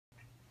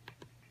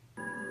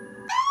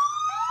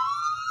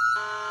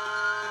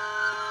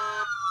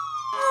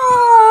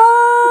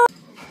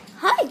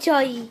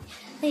Joey.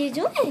 How you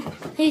doing?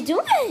 How you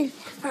doing?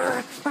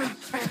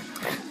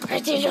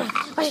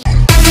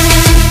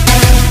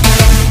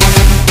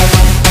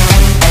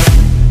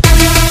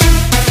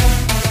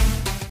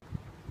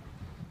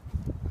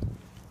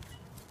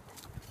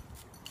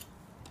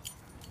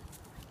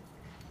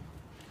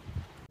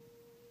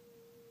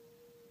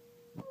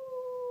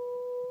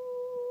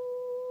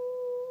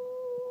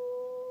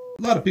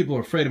 A lot of people are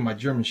afraid of my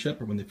German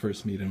Shepherd when they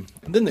first meet him.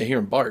 And then they hear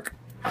him bark.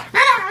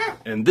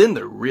 And then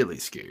they're really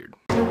scared.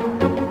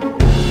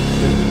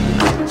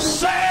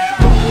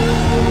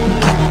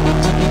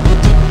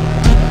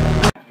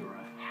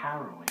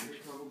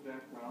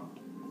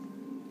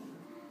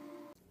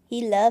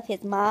 He love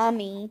his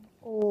mommy.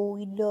 Oh,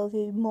 he love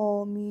his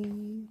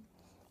mommy.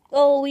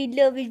 Oh, he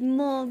love his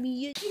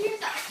mommy.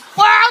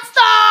 World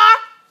star!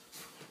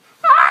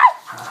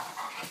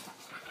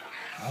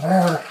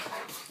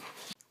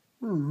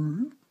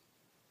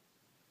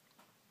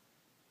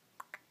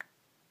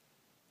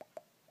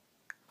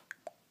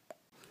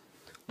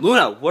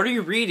 Luna, what are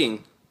you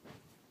reading?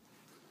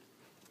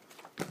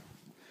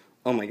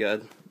 Oh my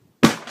god.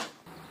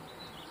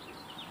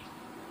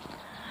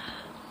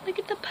 Look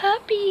at the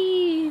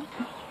puppy.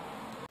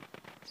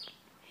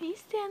 Hey,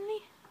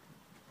 Stanley.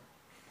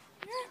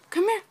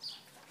 Come here.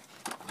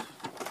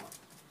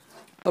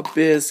 A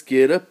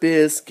biscuit, a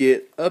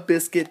biscuit, a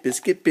biscuit,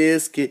 biscuit,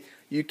 biscuit.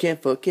 You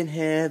can't fucking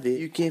have it.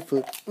 You can't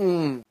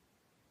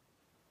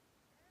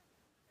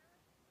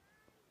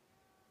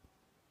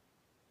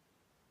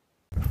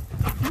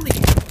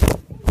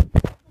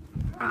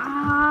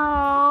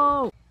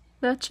Ow!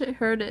 That shit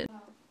hurted.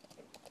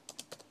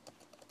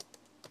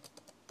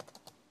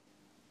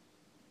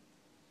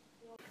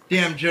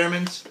 Damn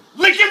Germans.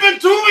 Licken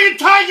mit Tugen,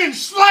 Italien,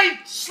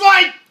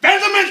 Slide,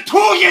 Wende mit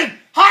Tugen,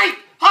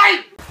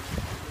 Halt!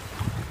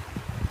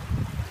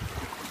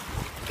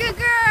 Good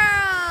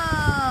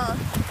girl.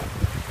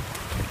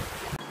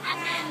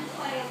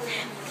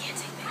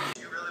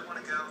 You really want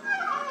to go?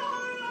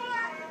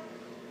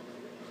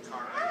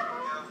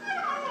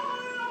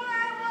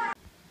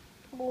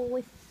 Oh,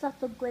 it's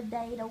such a good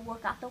day to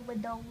look out the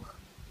window.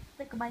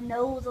 Look at my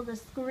nose on the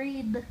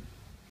screen.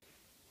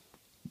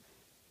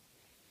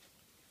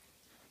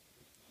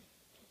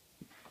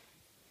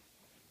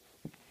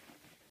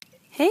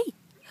 Hey,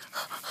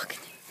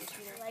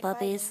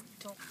 puppies.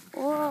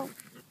 Whoa.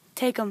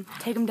 Take them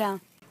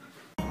down.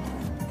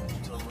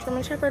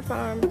 German Shepherd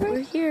Farm. We're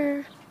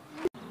here.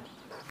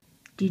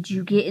 Did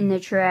you get in the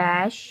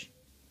trash?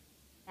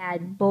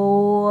 Bad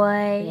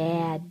boy.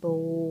 Bad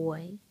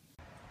boy.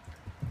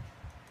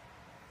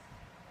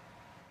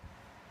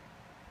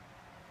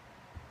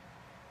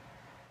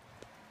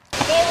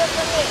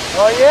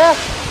 Oh yeah?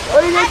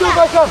 What are you gonna do if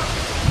I come?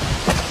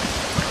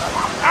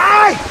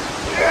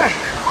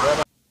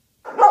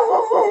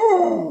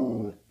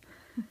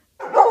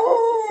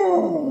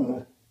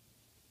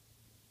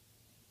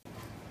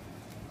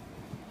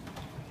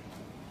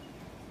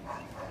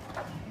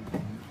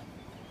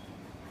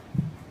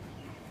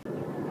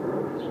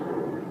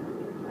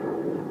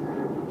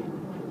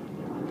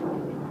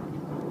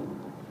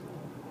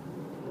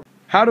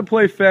 How to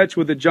play fetch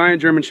with a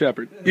giant German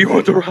Shepherd. You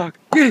want the rock?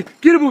 Get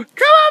it, boy. Come on,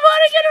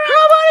 buddy, get it, come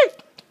on, buddy.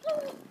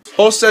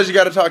 Host says you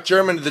gotta talk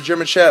German to the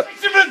German Shepherd.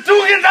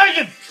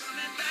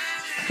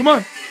 Come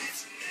on.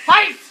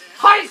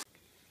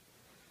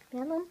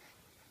 Bellum,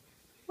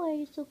 why are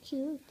you so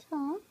cute,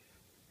 huh?